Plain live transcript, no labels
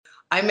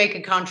I make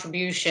a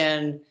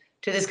contribution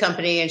to this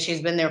company and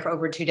she's been there for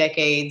over 2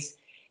 decades.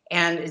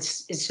 And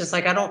it's just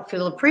like, I don't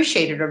feel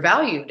appreciated or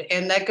valued.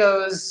 And that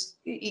goes,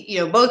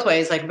 both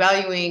ways, like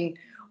valuing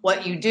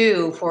what you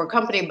do for a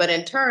company, but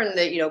in turn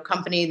the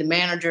company, the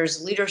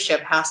managers, leadership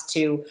has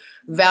to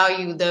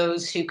value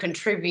those who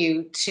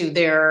contribute to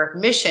their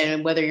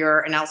mission, whether you're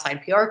an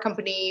outside PR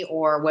company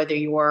or whether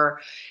you're,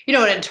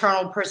 an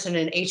internal person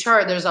in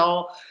HR. There's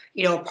all,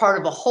 part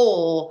of a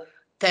whole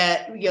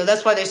that,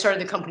 that's why they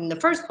started the company in the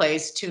first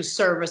place, to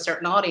serve a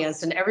certain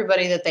audience. And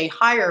everybody that they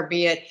hire,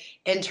 be it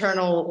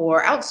internal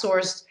or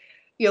outsourced,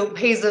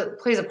 plays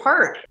a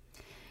part.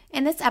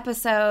 In this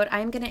episode,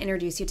 I'm going to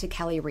introduce you to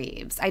Kelly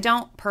Reeves. I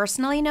don't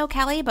personally know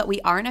Kelly, but we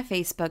are in a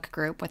Facebook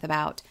group with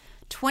about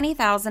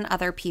 20,000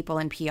 other people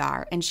in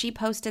PR, and she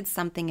posted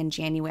something in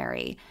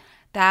January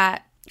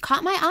that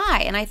caught my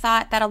eye, and I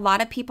thought that a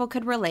lot of people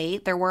could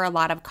relate. There were a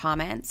lot of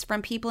comments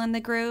from people in the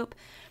group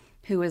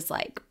who was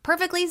like,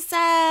 perfectly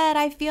said,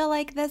 I feel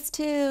like this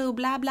too,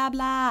 blah, blah,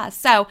 blah.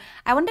 So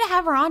I wanted to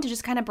have her on to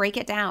just kind of break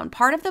it down.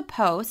 Part of the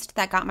post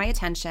that got my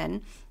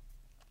attention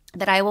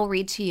that I will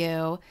read to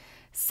you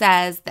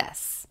says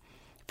this: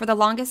 for the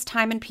longest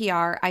time in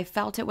PR, I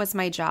felt it was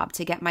my job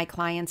to get my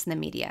clients in the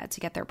media,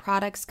 to get their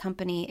products,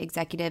 company,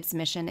 executives,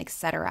 mission,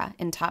 etc.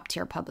 in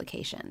top-tier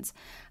publications.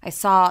 I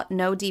saw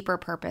no deeper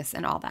purpose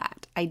in all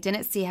that. I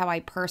didn't see how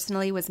I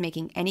personally was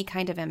making any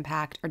kind of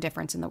impact or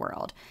difference in the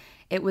world.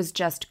 It was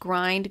just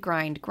grind,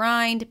 grind,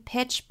 grind,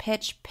 pitch,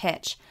 pitch,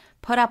 pitch,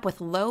 put up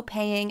with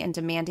low-paying and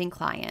demanding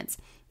clients,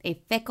 a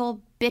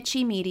fickle,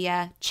 bitchy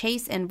media,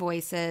 chase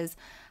invoices,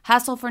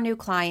 hustle for new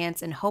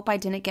clients, and hope I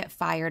didn't get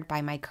fired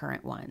by my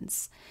current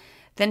ones.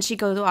 Then she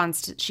goes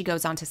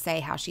on to say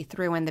how she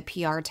threw in the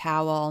PR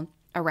towel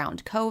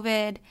around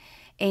COVID,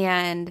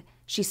 and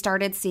she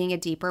started seeing a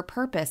deeper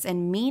purpose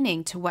and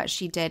meaning to what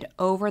she did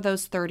over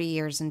those 30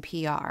 years in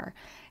PR.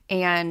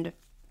 And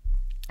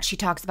she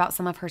talks about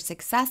some of her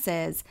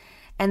successes,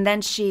 and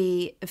then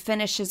she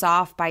finishes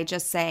off by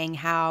just saying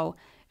how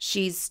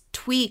she's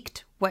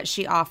tweaked what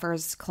she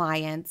offers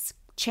clients,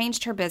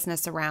 changed her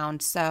business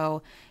around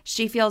so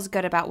she feels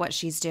good about what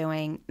she's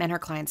doing and her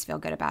clients feel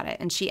good about it.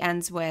 And she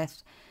ends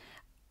with,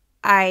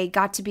 I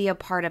got to be a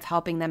part of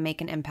helping them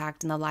make an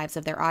impact in the lives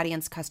of their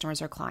audience,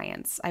 customers, or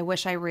clients. I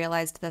wish I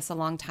realized this a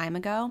long time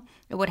ago.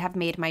 It would have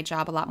made my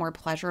job a lot more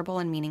pleasurable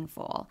and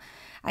meaningful.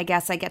 I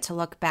guess I get to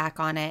look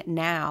back on it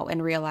now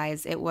and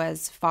realize it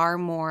was far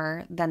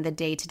more than the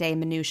day-to-day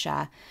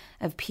minutia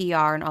of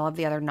PR and all of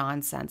the other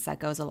nonsense that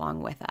goes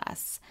along with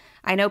us.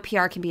 I know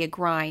PR can be a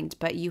grind,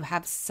 but you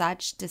have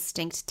such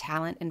distinct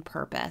talent and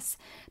purpose.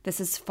 There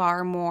is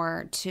far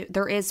more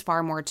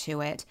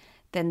to it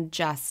than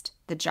just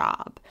the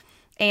job.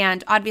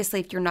 And obviously,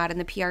 if you're not in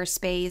the PR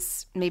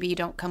space, maybe you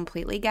don't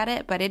completely get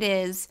it, but it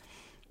is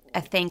a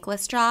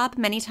thankless job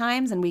many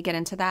times, and we get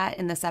into that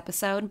in this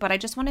episode. But I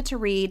just wanted to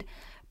read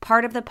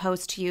part of the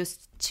post to you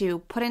to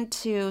put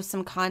into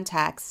some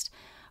context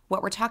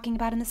what we're talking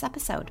about in this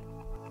episode.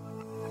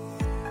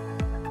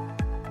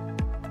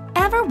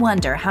 Ever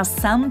wonder how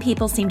some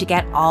people seem to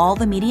get all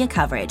the media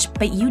coverage,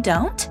 but you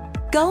don't?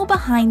 Go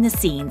behind the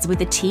scenes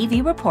with a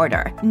TV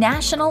reporter,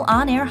 national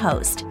on-air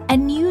host,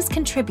 and news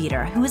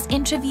contributor who has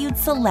interviewed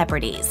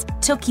celebrities,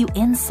 took you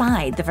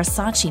inside the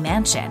Versace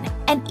mansion,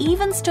 and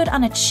even stood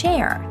on a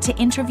chair to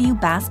interview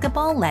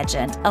basketball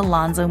legend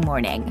Alonzo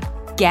Mourning.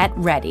 Get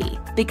ready,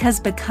 because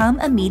Become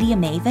a Media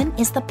Maven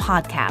is the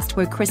podcast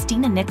where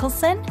Christina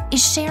Nicholson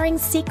is sharing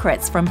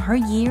secrets from her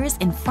years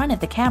in front of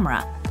the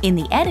camera, in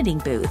the editing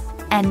booth,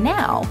 and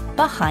now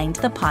behind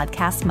the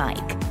podcast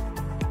mic.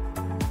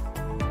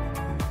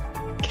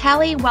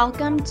 Kelly,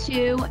 welcome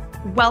to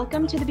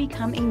the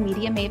Become a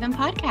Media Maven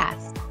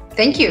podcast.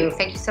 Thank you.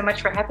 Thank you so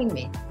much for having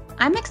me.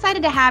 I'm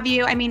excited to have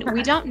you. I mean,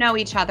 we don't know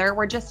each other.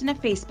 We're just in a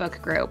Facebook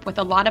group with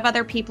a lot of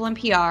other people in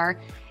PR. Yeah.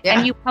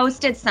 And you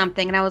posted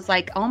something and I was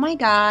like, oh my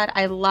God,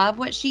 I love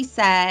what she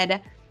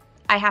said.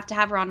 I have to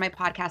have her on my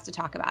podcast to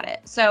talk about it.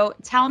 So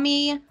tell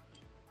me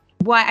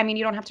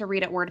you don't have to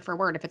read it word for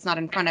word if it's not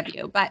in front of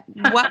you, but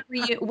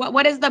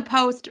what is the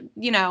post,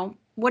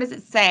 what does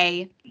it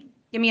say?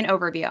 Give me an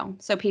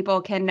overview so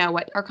people can know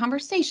what our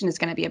conversation is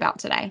going to be about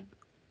today.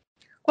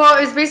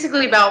 Well, it's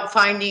basically about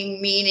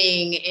finding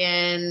meaning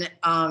in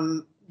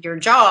your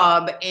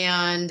job.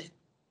 And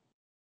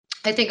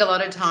I think a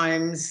lot of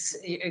times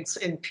it's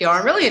in PR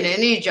and really in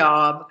any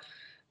job,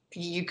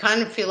 you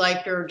kind of feel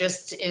like you're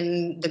just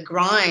in the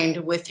grind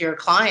with your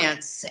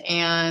clients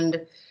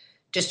and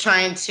just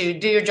trying to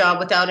do your job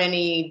without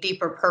any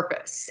deeper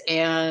purpose.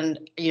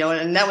 And,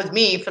 and that was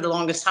me for the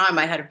longest time.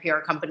 I had a PR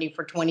company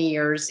for 20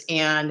 years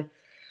and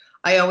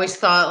I always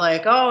thought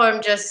like, oh,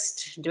 I'm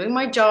just doing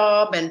my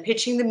job and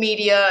pitching the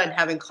media and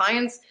having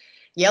clients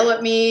yell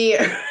at me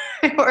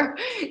or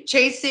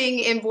chasing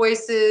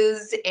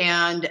invoices.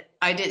 And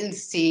I didn't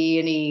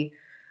see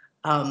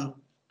how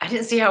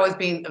I was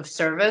being of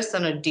service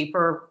on a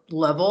deeper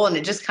level. And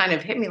it just kind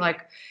of hit me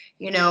like,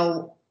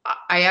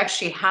 I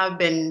actually have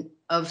been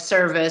of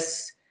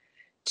service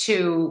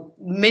to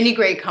many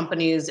great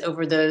companies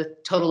over the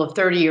total of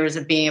 30 years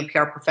of being a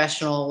PR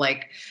professional,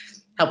 like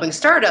helping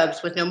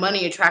startups with no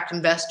money attract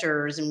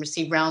investors and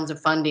receive rounds of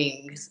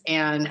funding,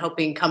 and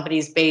helping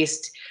companies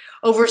based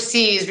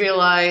overseas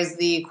realize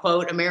the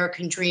quote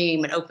American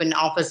dream and open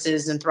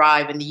offices and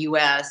thrive in the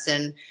US,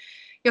 and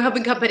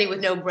helping company with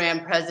no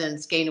brand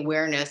presence gain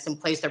awareness and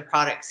place their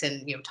products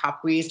in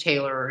top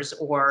retailers,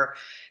 or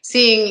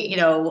seeing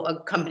a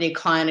company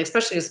client,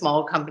 especially a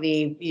small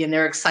company, in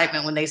their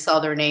excitement when they saw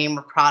their name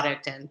or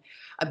product and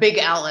a big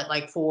outlet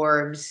like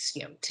Forbes,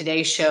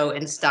 Today Show,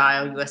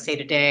 InStyle, USA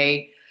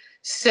Today.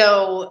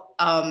 So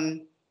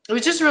it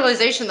was just a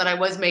realization that I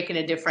was making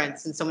a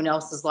difference in someone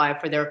else's life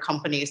for their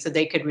company so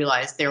they could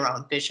realize their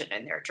own vision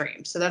and their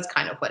dreams. So that's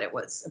kind of what it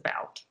was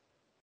about.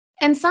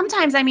 And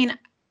sometimes, I mean,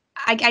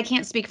 I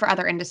can't speak for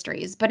other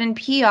industries, but in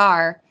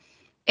PR,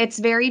 it's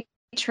very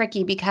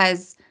tricky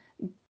because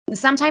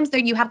sometimes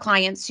you have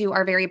clients who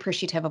are very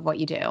appreciative of what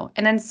you do.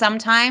 And then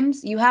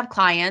sometimes you have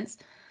clients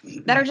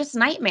that are just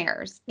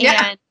nightmares.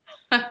 Yeah.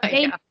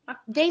 And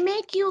they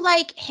make you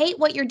like hate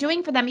what you're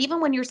doing for them, even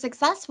when you're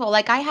successful.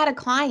 Like I had a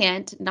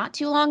client not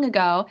too long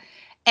ago,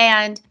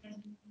 and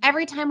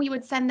every time we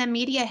would send them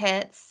media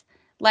hits,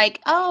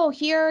 like, oh,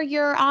 here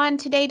you're on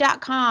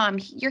today.com,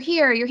 you're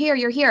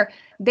here.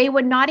 They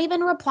would not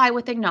even reply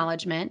with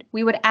acknowledgement.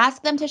 We would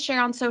ask them to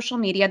share on social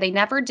media. They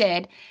never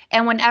did.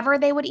 And whenever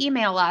they would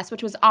email us,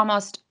 which was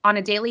almost on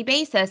a daily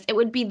basis, it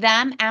would be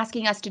them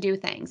asking us to do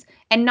things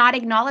and not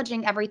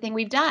acknowledging everything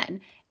we've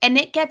done. And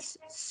it gets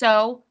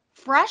so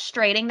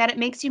frustrating that it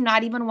makes you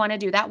not even want to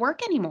do that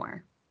work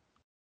anymore.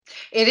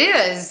 It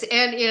is.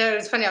 And,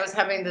 it's funny. I was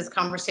having this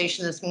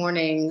conversation this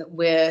morning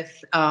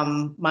with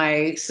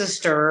my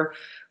sister,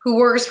 who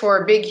works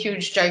for a big,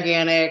 huge,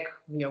 gigantic,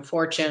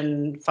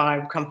 Fortune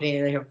 5 company.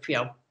 They have,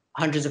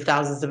 hundreds of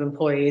thousands of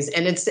employees.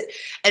 And it's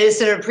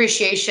an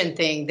appreciation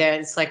thing that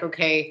it's like,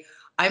 okay,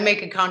 I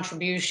make a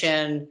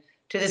contribution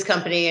to this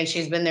company and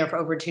she's been there for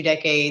over 2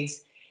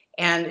 decades.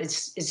 And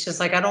it's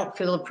just like, I don't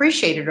feel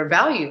appreciated or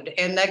valued.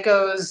 And that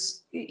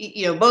goes,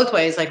 both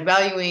ways, like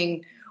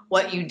valuing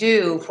what you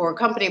do for a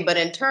company, but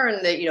in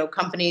turn the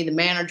company, the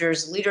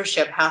managers,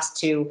 leadership has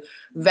to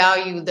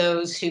value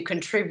those who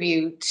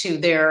contribute to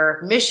their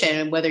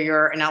mission, whether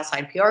you're an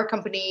outside PR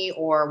company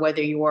or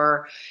whether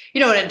you're,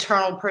 an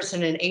internal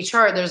person in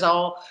HR. There's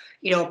all,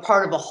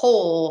 part of a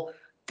whole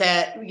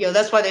that,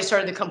 that's why they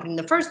started the company in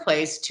the first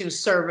place, to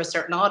serve a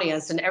certain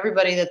audience, and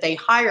everybody that they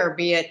hire,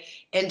 be it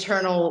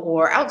internal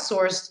or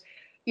outsourced,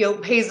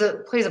 plays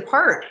a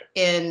part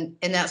in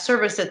that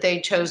service that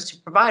they chose to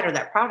provide or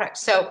that product.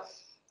 So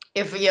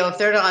if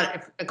they're not,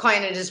 if a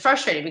client is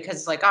frustrated because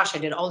it's like, gosh, I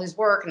did all this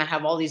work and I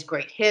have all these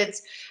great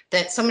hits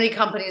that so many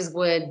companies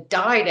would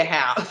die to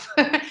have.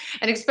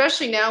 And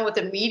especially now with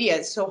the media,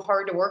 it's so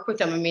hard to work with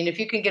them. I mean, if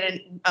you can get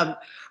a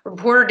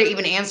reporter to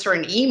even answer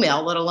an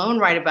email, let alone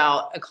write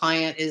about a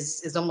client,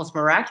 is almost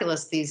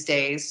miraculous these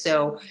days.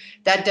 So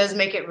that does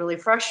make it really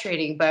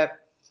frustrating. But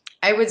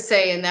I would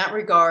say in that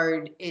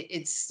regard,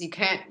 you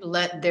can't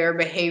let their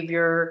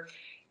behavior,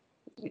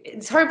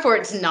 it's hard for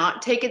it to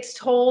not take its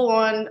toll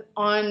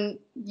on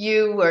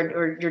you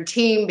or your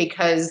team,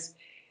 because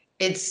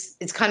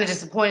it's kind of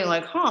disappointing.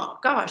 Like,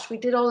 gosh, we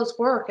did all this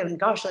work, and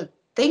gosh, a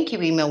thank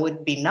you email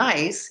would be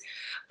nice.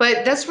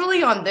 But that's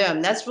really on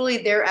them. That's really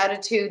their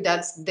attitude.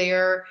 That's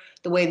the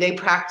way they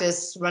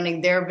practice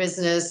running their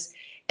business,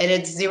 and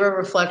it's zero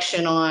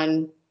reflection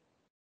on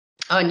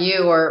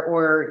you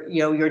or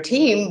your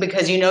team,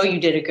 because you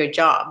did a good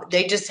job.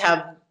 They just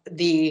have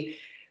the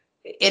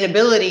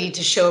inability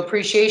to show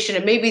appreciation,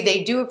 and maybe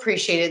they do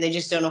appreciate it, they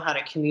just don't know how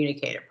to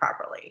communicate it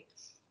properly.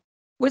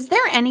 Was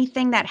there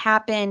anything that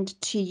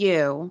happened to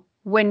you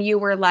when you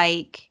were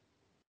like,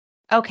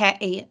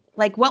 okay,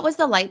 like what was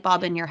the light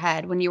bulb in your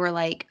head when you were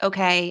like,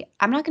 okay,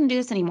 I'm not going to do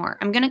this anymore,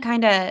 I'm going to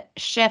kind of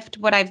shift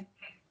what I've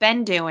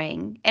been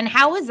doing? And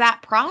how was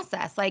that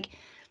process? Like,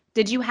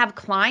 did you have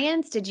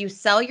clients? Did you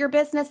sell your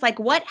business? Like,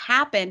 what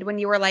happened when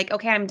you were like,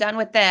 okay, I'm done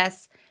with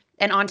this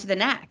and on to the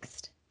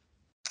next?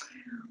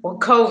 Well,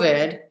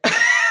 COVID.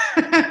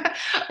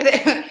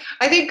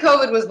 I think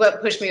COVID was what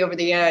pushed me over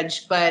the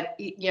edge. But,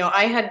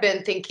 I had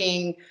been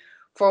thinking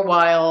for a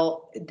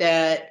while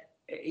that,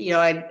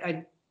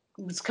 I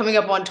was coming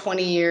up on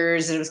 20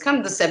 years, and it was kind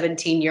of the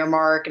 17-year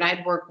mark. And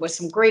I'd worked with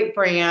some great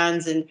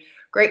brands and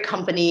great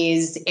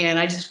companies, and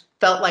I just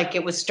felt like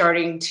it was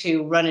starting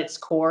to run its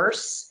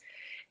course.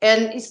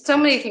 And so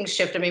many things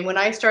shift. I mean, when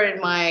I started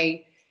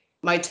my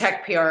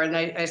tech PR, and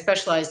I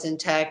specialized in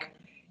tech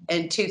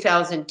in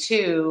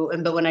 2002,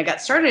 but when I got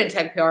started in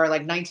tech PR,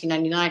 like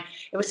 1999,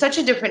 it was such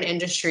a different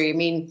industry. I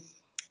mean,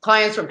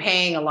 clients were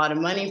paying a lot of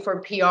money for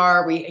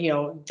PR.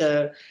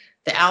 The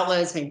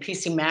outlets, I mean,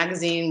 PC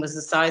Magazine was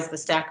the size of a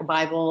stack of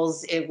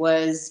Bibles. It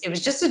was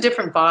just a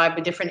different vibe,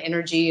 a different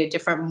energy, a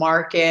different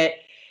market,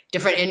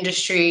 different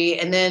industry.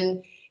 And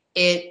then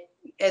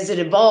as it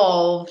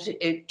evolved,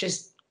 it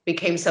just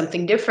became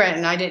something different.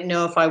 And I didn't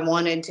know if I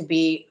wanted to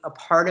be a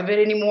part of it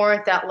anymore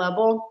at that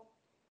level.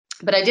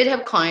 But I did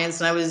have clients,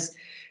 and I was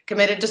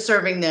committed to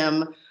serving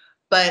them.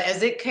 But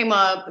as it came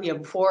up,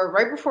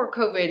 right before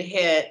COVID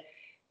hit,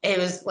 it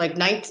was like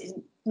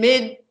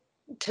mid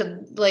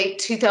to late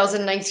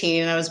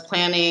 2019, and I was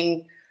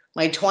planning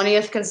my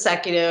 20th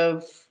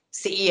consecutive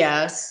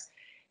CES.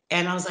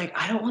 And I was like,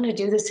 I don't want to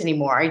do this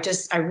anymore.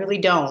 I really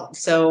don't.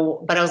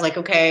 So, but I was like,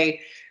 okay,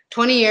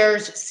 20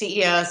 years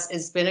CES,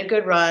 it's been a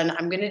good run.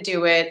 I'm going to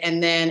do it.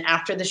 And then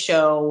after the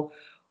show,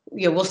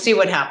 we'll see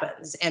what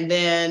happens. And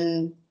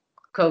then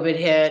COVID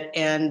hit,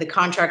 and the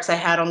contracts I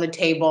had on the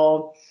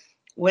table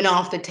went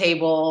off the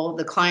table.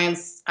 The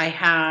clients I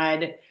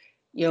had,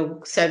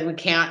 said we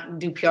can't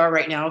do PR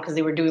right now because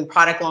they were doing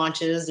product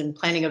launches and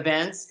planning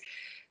events.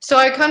 So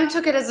I kind of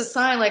took it as a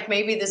sign, like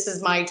maybe this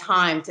is my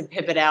time to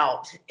pivot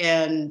out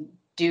and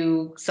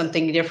do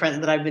something different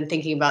that I've been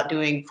thinking about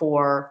doing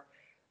for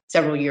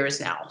several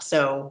years now.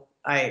 So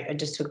I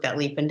just took that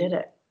leap and did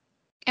it.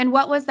 And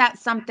what was that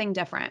something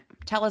different?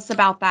 Tell us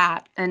about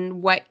that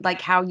and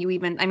how you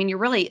even,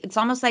 it's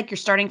almost like you're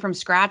starting from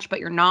scratch, but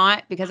you're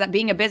not, because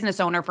being a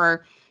business owner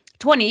for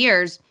 20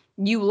 years,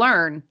 you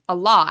learn a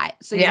lot.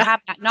 So you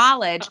have that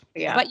knowledge,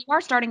 but you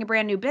are starting a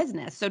brand new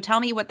business. So tell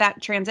me what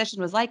that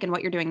transition was like and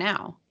what you're doing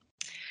now.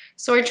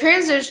 So I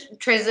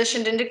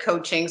transitioned into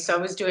coaching. So I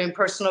was doing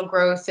personal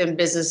growth and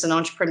business and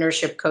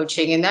entrepreneurship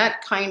coaching. And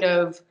that kind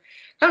of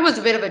was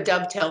a bit of a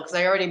dovetail because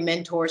I already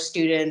mentor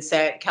students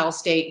at Cal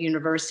State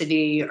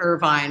University,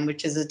 Irvine,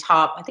 which is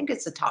I think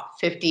it's the top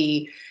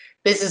 50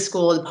 business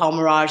school, the Paul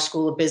Merage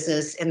School of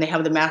Business, and they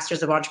have the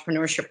Masters of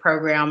Entrepreneurship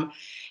program.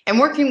 And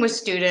working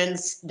with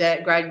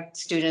grad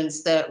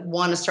students that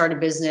want to start a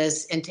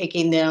business and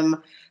taking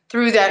them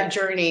through that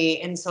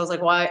journey. And so I was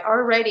like, well, I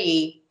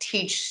already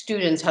teach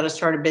students how to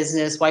start a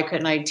business. Why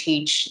couldn't I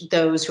teach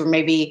those who are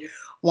maybe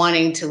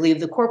wanting to leave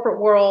the corporate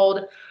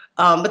world?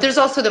 But there's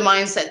also the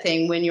mindset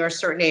thing when you're a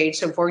certain age.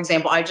 So for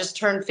example, I just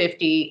turned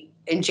 50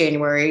 in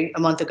January,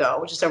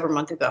 just over a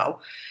month ago.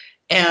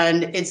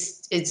 And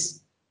it's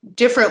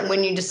different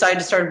when you decide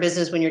to start a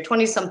business when you're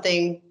 20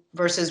 something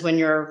versus when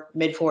you're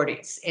mid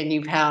 40s and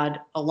you've had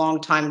a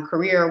long time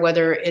career,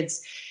 whether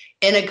it's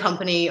in a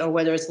company or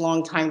whether it's a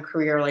long time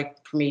career,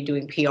 like for me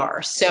doing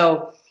PR.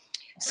 So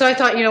I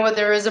thought,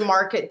 there is a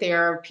market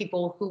there of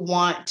people who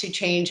want to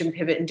change and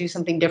pivot and do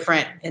something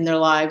different in their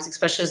lives,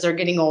 especially as they're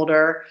getting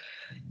older.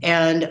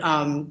 And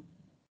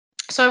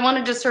so I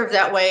wanted to serve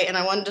that way, and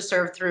I wanted to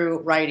serve through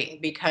writing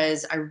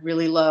because I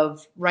really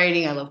love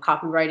writing. I love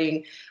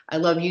copywriting. I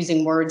love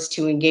using words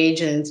to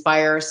engage and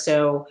inspire.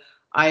 So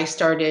I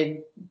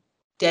started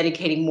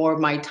dedicating more of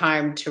my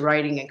time to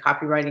writing and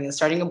copywriting and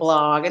starting a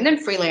blog and then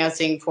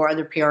freelancing for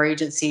other PR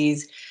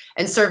agencies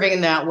and serving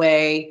in that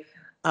way.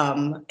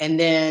 And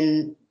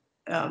then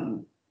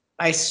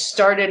I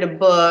started a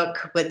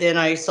book, but then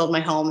I sold my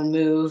home and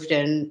moved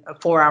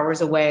 4 hours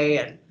away,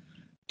 and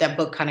that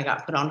book kind of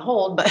got put on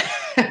hold.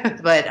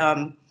 But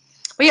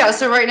yeah,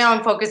 so right now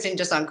I'm focusing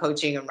just on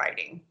coaching and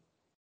writing.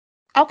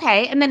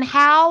 Okay. And then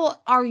how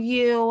are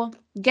you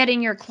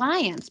getting your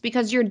clients?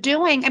 Because you're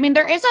doing,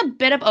 there is a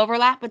bit of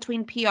overlap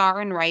between PR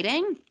and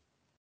writing,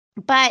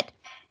 but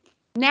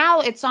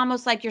now it's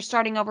almost like you're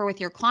starting over with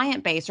your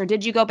client base. Or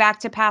did you go back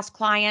to past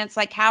clients?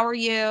 Like, how are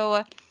you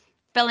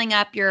filling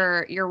up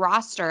your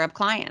roster of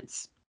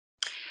clients?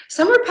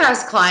 Some are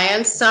past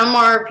clients. Some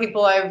are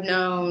people I've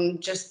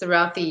known just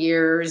throughout the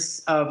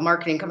years of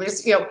marketing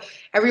companies.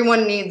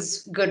 Everyone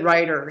needs good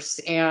writers,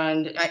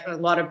 and a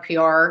lot of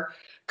PR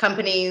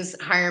companies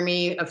hire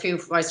me. A few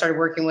I started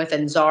working with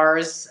in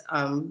czars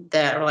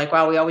that are like,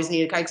 wow, we always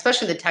need a guy,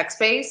 especially the tech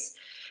space,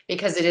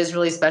 because it is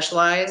really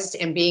specialized,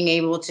 and being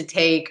able to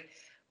take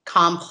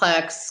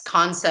complex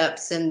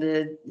concepts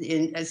in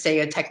say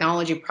a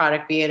technology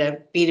product, be it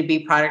a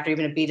B2B product or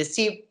even a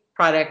B2C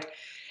product,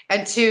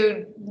 and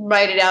to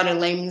write it out in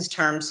layman's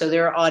terms so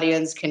their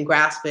audience can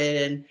grasp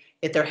it and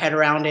get their head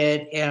around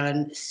it.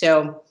 And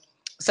so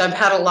I've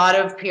had a lot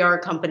of PR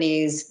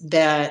companies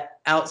that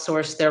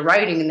outsource their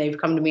writing, and they've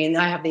come to me, and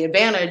I have the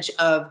advantage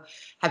of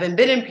having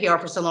been in PR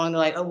for so long. They're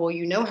like, oh, well,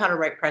 you know how to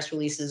write press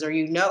releases, or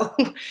you know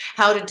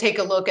how to take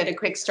a look at a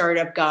quick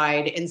startup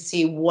guide and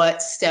see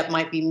what step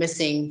might be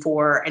missing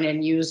for an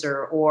end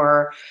user,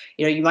 or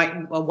you might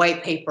a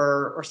white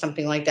paper or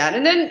something like that.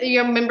 And then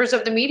members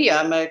of the media.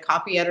 I'm a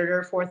copy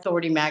editor for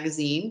Authority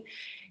Magazine,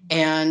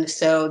 and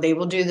so they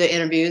will do the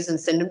interviews and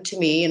send them to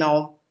me, and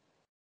I'll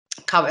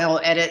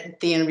edit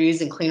the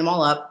interviews and clean them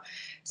all up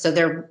so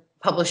they're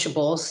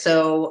publishable.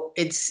 So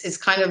it's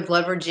kind of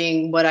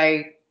leveraging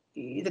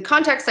the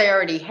contacts I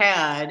already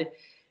had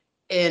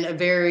in a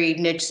very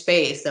niche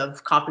space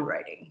of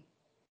copywriting.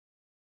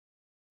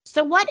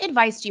 So what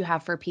advice do you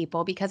have for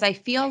people? Because I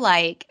feel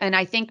like, and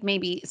I think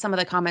maybe some of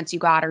the comments you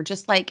got are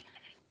just like,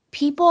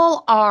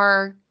 people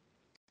are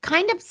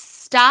kind of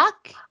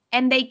stuck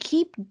and they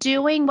keep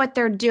doing what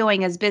they're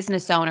doing as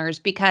business owners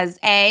because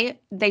A,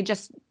 they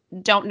just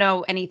don't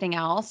know anything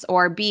else,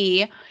 or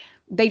B,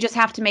 they just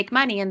have to make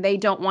money and they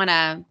don't want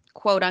to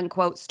quote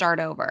unquote start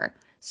over.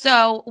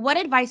 So what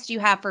advice do you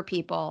have for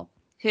people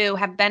who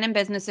have been in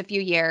business a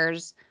few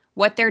years,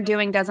 what they're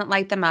doing doesn't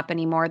light them up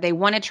anymore, they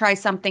want to try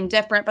something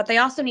different, but they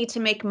also need to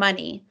make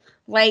money?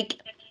 Like,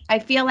 I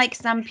feel like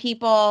some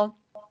people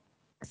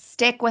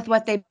stick with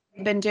what they've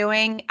been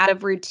doing out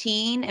of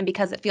routine and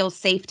because it feels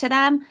safe to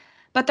them,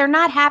 but they're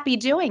not happy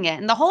doing it.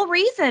 And the whole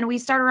reason we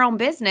start our own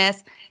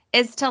business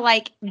is to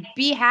like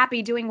be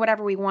happy doing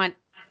whatever we want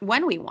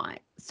when we want.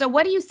 So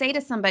what do you say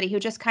to somebody who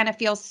just kind of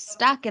feels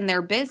stuck in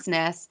their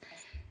business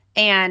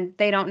and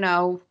they don't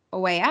know a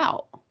way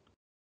out?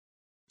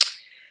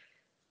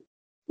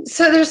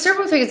 So there's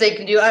several things they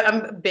can do.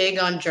 I'm big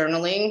on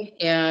journaling,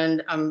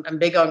 and I'm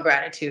big on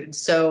gratitude.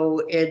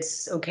 So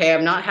it's okay,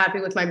 I'm not happy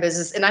with my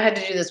business. And I had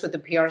to do this with the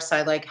PR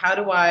side. Like, how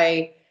do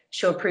I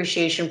show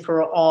appreciation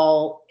for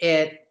all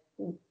it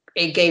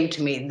gave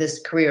to me,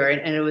 this career?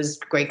 And it was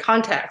great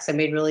contacts. I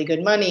made really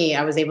good money.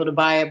 I was able to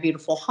buy a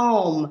beautiful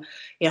home,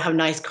 have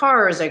nice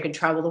cars. I could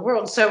travel the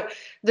world. So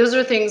those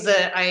are things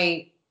that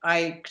I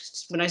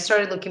when I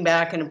started looking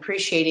back and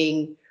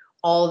appreciating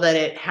all that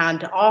it had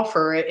to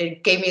offer,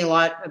 it gave me a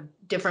lot of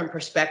different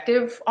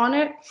perspective on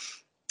it.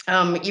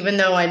 Even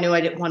though I knew I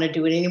didn't want to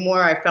do it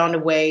anymore, I found a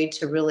way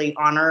to really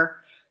honor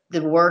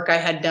the work I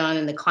had done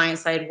and the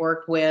clients I had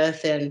worked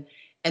with and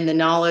the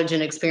knowledge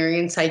and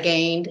experience I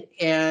gained.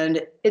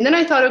 And then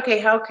I thought, okay,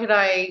 how could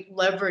I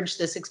leverage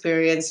this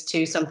experience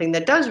to something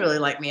that does really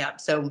light me up?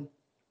 So,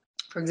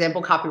 for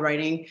example,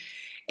 copywriting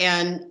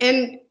and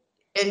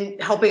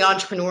helping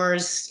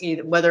entrepreneurs,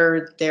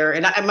 whether they're,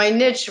 and my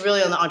niche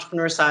really on the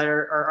entrepreneur side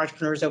are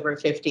entrepreneurs over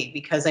 50,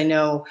 because I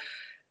know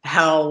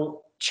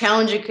how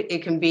challenging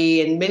it can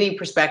be in many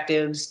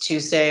perspectives to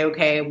say,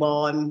 okay,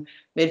 well, I'm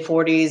mid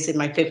 40s, in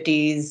my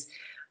 50s.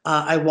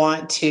 I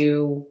want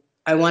to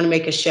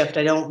make a shift.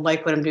 I don't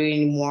like what I'm doing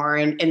anymore.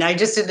 And I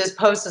just did this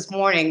post this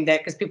morning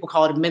that, because people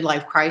call it a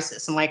midlife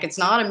crisis. I'm like, it's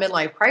not a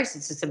midlife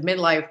crisis. It's a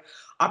midlife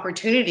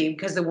opportunity,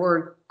 because the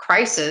word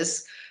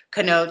crisis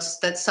connotes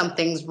that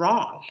something's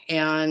wrong.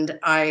 And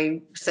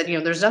I said,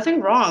 there's nothing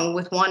wrong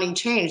with wanting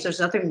change. There's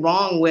nothing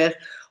wrong with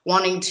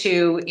wanting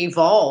to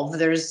evolve.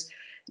 There's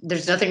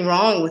nothing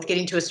wrong with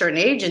getting to a certain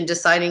age and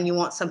deciding you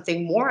want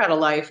something more out of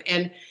life.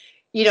 And,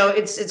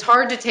 it's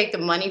hard to take the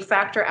money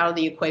factor out of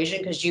the equation,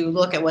 because you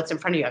look at what's in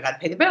front of you. I got to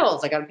pay the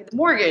bills. I got to pay the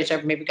mortgage.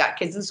 I've maybe got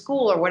kids in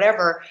school or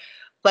whatever.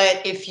 But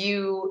if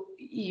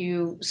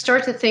you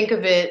start to think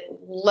of it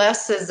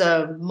less as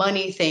a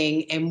money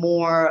thing and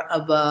more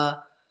of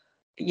a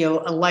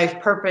life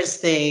purpose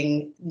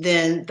thing,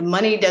 then the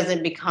money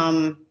doesn't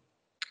become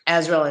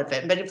as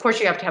relevant. But of course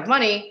you have to have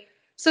money.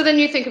 So then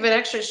you think of an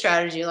extra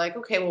strategy, like,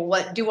 okay, well,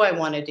 what do I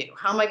want to do?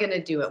 How am I going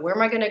to do it? Where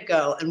am I going to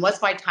go? And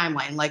what's my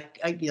timeline?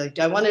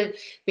 Do I want to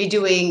be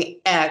doing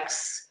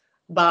X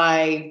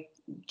by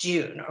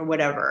June or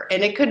whatever?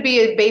 And it could be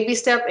a baby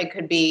step. It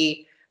could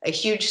be a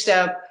huge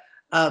step.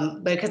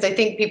 Because I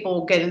think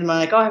people get into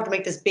like, oh, I have to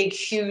make this big,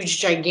 huge,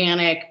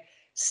 gigantic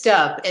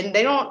step, and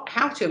they don't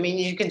have to. I mean,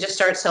 you can just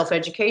start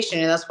self-education,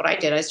 and that's what I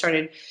did. I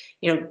started,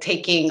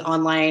 taking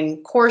online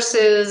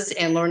courses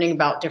and learning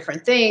about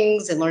different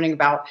things, and learning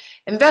about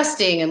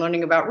investing, and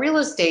learning about real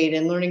estate,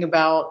 and learning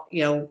about,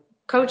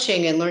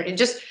 coaching, and learning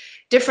just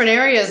different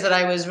areas that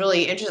I was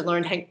really interested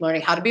in.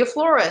 Learning how to be a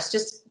florist,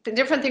 just the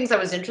different things I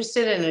was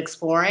interested in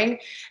exploring,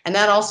 and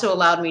that also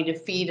allowed me to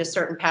feed a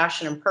certain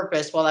passion and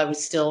purpose while I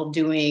was still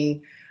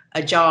doing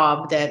a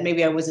job that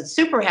maybe I wasn't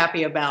super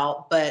happy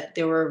about, but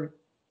there were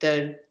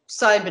the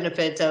side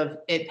benefits of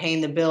it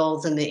paying the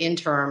bills in the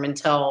interim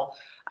until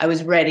I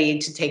was ready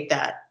to take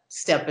that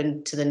step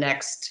into the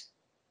next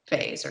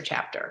phase or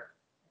chapter.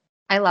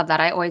 I love that.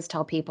 I always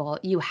tell people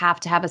you have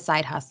to have a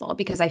side hustle,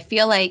 because I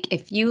feel like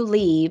if you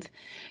leave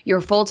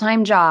your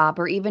full-time job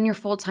or even your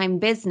full-time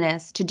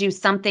business to do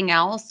something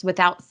else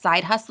without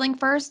side hustling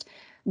first,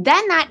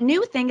 then that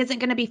new thing isn't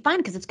going to be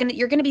fun, because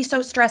you're going to be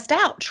so stressed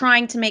out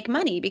trying to make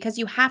money, because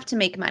you have to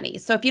make money.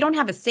 So if you don't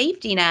have a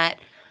safety net,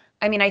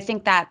 I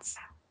think that's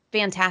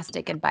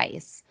fantastic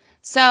advice.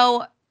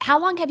 So how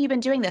long have you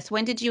been doing this?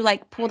 When did you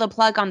pull the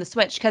plug on the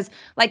switch? Because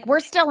we're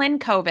still in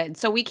COVID,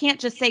 so we can't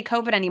just say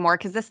COVID anymore,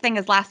 because this thing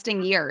is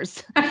lasting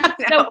years.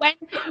 So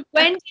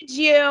when did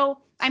you,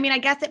 I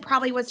guess it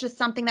probably was just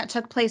something that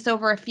took place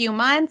over a few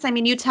months.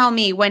 You tell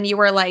me when you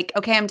were like,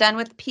 okay, I'm done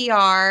with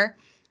PR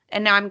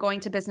and now I'm going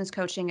to business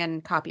coaching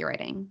and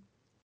copywriting.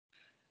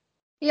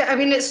 Yeah,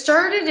 it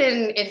started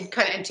in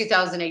kind of in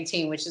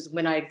 2018, which is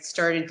when I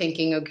started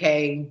thinking,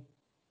 okay,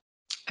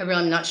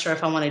 I'm not sure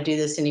if I want to do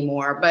this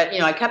anymore, but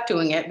I kept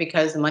doing it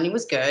because the money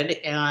was good,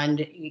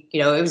 and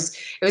it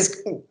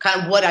was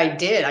kind of what I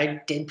did.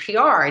 I did PR.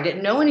 I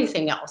didn't know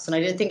anything else, and I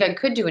didn't think I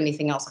could do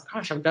anything else. Like,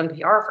 gosh, I've done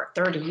PR for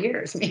 30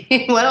 years.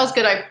 What else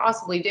could I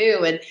possibly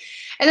do? And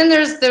then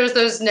there's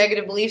those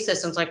negative belief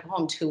systems like, oh,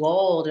 I'm too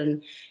old,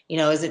 and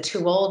is it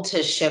too old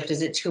to shift?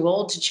 Is it too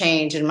old to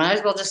change? And might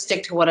as well just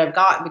stick to what I've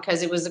got,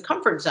 because it was a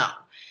comfort zone.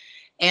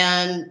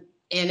 And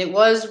it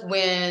was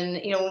when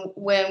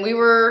when we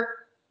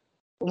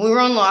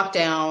were on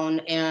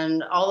lockdown,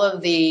 and all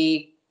of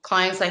the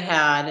clients I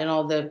had and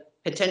all the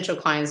potential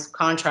clients'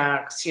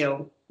 contracts,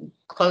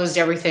 closed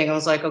everything. I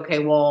was like, okay,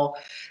 well,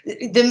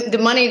 the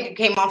money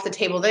came off the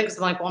table then, because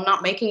I'm like, well, I'm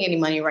not making any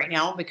money right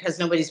now because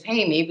nobody's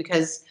paying me,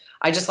 because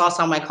I just lost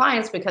all my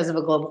clients because of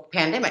a global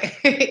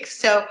pandemic.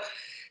 So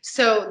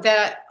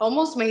that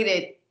almost made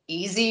it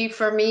easy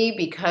for me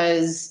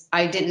because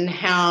I didn't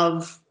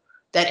have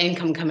that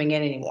income coming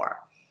in anymore.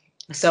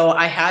 So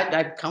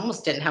I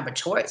almost didn't have a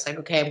choice. Like,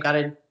 okay, I've got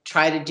to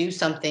try to do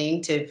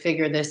something to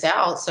figure this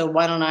out. So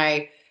why don't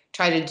I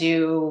try to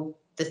do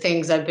the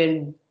things I've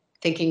been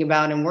thinking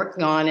about and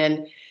working on?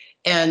 And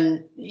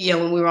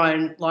when we were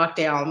on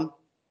lockdown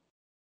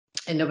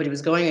and nobody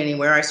was going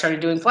anywhere, I started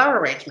doing flower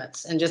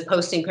arrangements and just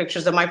posting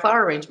pictures of my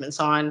flower arrangements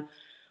on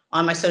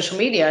my social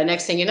media.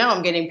 Next thing you know,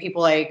 I'm getting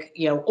people like,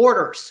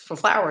 orders for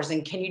flowers,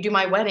 and can you do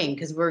my wedding?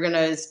 Because we're going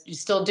to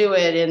still do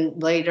it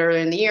later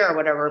in the year or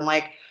whatever. I'm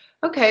like,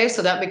 okay.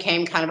 So that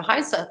became kind of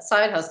a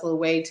side hustle, a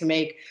way to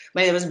make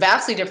money. It was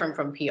vastly different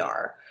from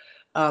PR.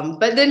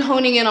 But then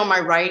honing in on my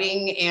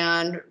writing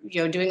and,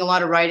 doing a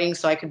lot of writing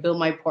so I could build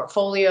my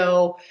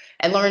portfolio,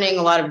 and learning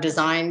a lot of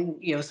design,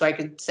 so I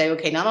could say,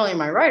 okay, not only am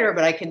I a writer,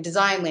 but I could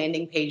design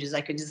landing pages, I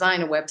could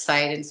design a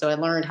website. And so I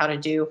learned how to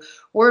do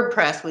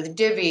WordPress with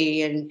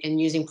Divi, and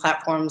using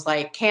platforms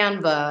like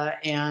Canva,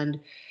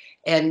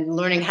 and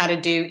learning how to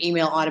do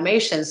email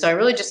automation. So I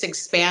really just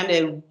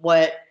expanded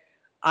what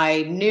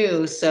I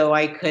knew so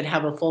I could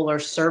have a fuller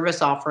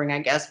service offering, I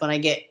guess, when I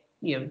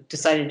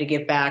decided to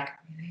get back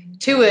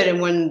to it.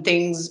 And when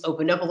things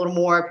opened up a little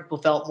more, people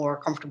felt more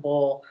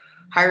comfortable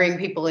hiring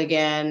people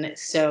again.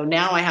 So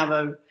now I have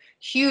a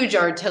huge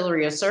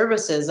artillery of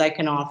services I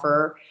can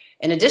offer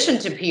in addition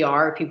to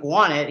PR if people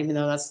want it, even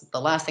though that's the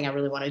last thing I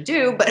really want to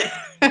do. But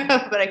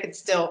but I could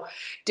still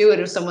do it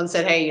if someone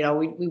said, hey,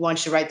 we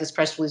want you to write this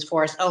press release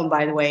for us. Oh, and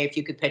by the way, if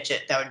you could pitch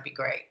it, that would be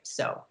great.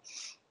 So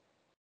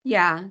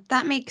yeah,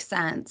 that makes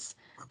sense.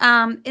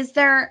 Is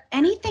there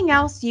anything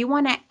else you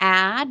want to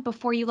add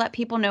before you let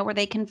people know where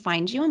they can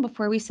find you and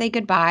before we say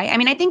goodbye? I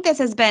mean, I think this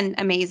has been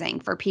amazing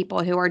for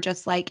people who are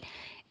just like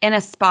in a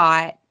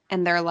spot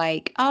and they're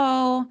like,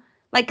 oh,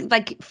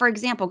 like for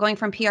example, going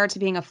from PR to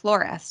being a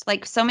florist.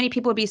 Like, so many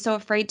people would be so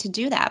afraid to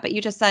do that, but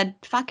you just said,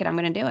 fuck it, I'm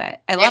going to do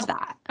it. I love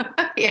that.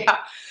 Yeah.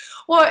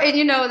 Well,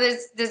 and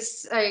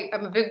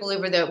I'm a big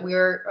believer that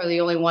we're the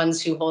only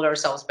ones who hold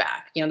ourselves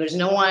back. There's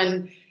no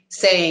one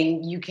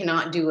saying you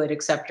cannot do it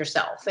except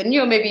yourself. And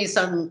maybe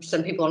some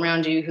people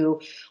around you who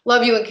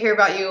love you and care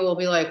about you will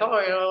be like,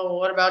 oh,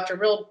 what about your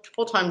real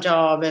full-time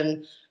job?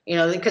 And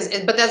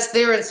but that's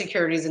their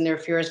insecurities and their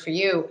fears for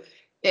you.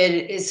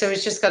 So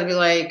it's just got to be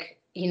like,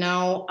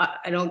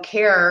 I don't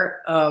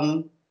care.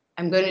 I'm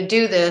going to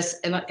do this,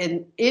 and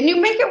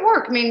you make it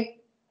work. I mean,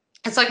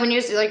 it's like when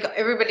you like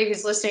everybody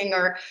who's listening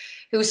or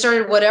who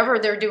started whatever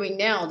they're doing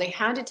now, they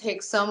had to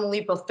take some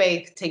leap of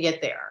faith to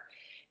get there.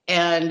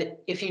 And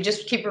if you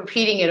just keep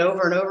repeating it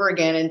over and over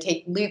again and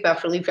take leap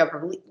after leap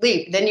after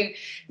leap, then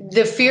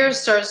the fear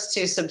starts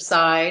to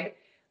subside.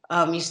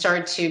 You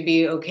start to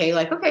be okay,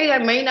 like, okay, I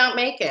may not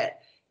make it.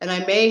 And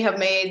I may have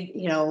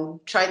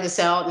tried this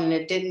out and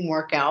it didn't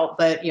work out,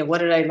 but what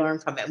did I learn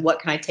from it? What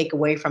can I take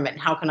away from it?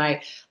 And how can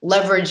I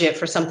leverage it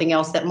for something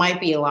else that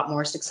might be a lot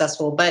more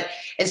successful? But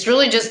it's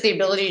really just the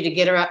ability to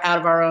get out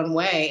of our own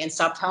way and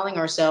stop telling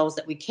ourselves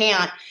that we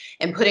can't,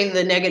 and putting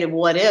the negative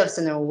what ifs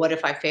and then, well, what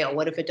if I fail?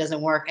 What if it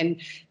doesn't work?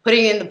 And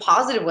putting in the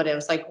positive what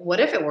ifs, like,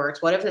 what if it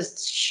works? What if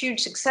this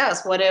huge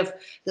success? What if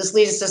this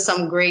leads to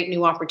some great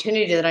new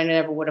opportunity that I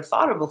never would have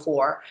thought of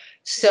before?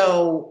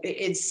 So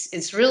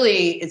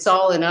it's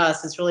all in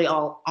us. It's really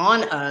all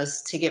on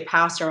us to get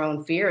past our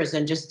own fears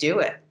and just do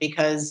it,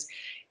 because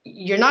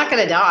you're not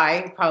going to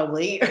die.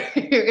 Probably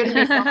you're going to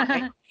be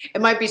fine.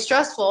 It might be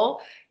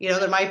stressful.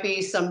 There might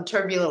be some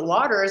turbulent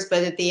waters,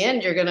 but at the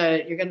end, you're going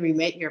to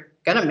make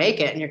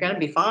it, and you're going to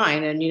be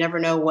fine. And you never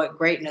know what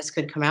greatness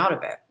could come out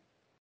of it.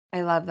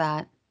 I love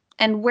that.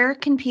 And where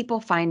can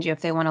people find you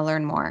if they want to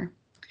learn more?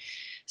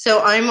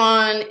 So I'm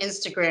on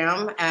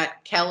Instagram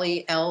at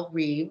Kelly L.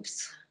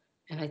 Reeves.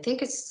 And I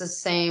think it's the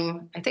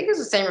same. I think it's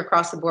the same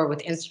across the board with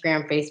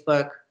Instagram,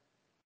 Facebook,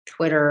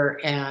 Twitter,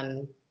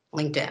 and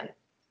LinkedIn.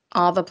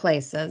 All the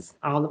places.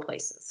 All the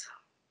places.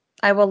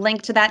 I will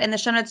link to that in the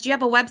show notes. Do you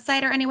have a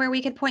website or anywhere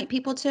we could point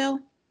people to?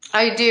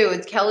 I do.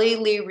 It's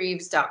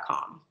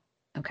kellyleereeves.com.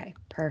 Okay,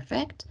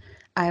 perfect.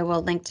 I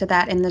will link to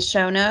that in the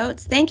show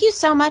notes. Thank you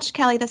so much,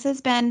 Kelly. This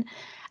has been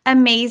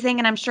amazing.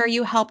 And I'm sure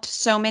you helped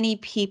so many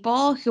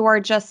people who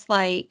are just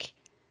like,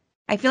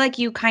 I feel like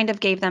you kind of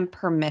gave them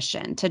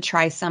permission to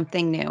try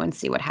something new and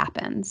see what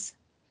happens.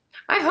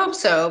 I hope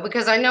so,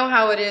 because I know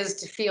how it is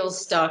to feel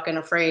stuck and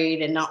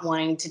afraid and not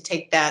wanting to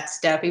take that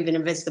step, even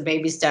if it's the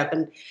baby step.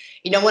 And,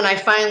 when I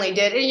finally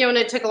did, and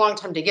it took a long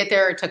time to get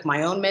there. It took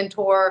my own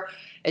mentor.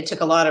 It took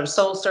a lot of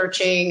soul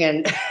searching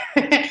and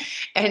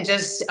and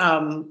just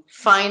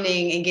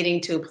finding and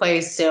getting to a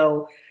place.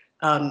 So,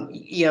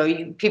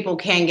 people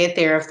can get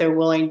there if they're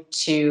willing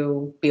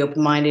to be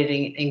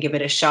open-minded and give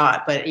it a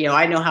shot. But,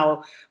 I know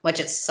how much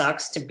it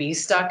sucks to be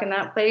stuck in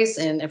that place.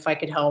 And if I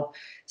could help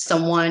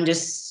someone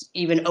just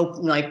even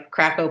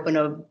crack open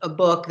a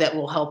book that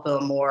will help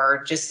them,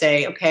 or just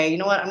say, okay, you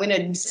know what, I'm going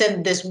to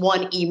send this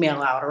one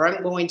email out, or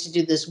I'm going to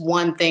do this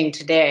one thing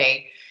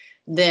today,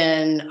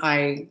 then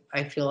I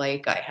feel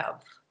like I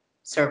have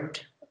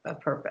served a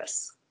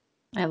purpose.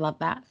 I love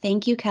that.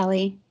 Thank you,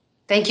 Kelly.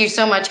 Thank you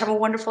so much. Have a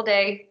wonderful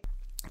day.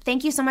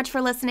 Thank you so much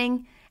for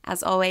listening.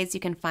 As always, you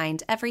can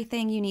find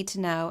everything you need to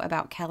know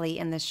about Kelly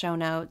in the show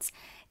notes.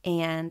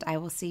 And I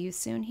will see you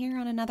soon here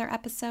on another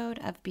episode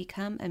of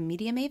Become a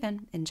Media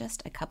Maven in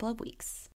just a couple of weeks.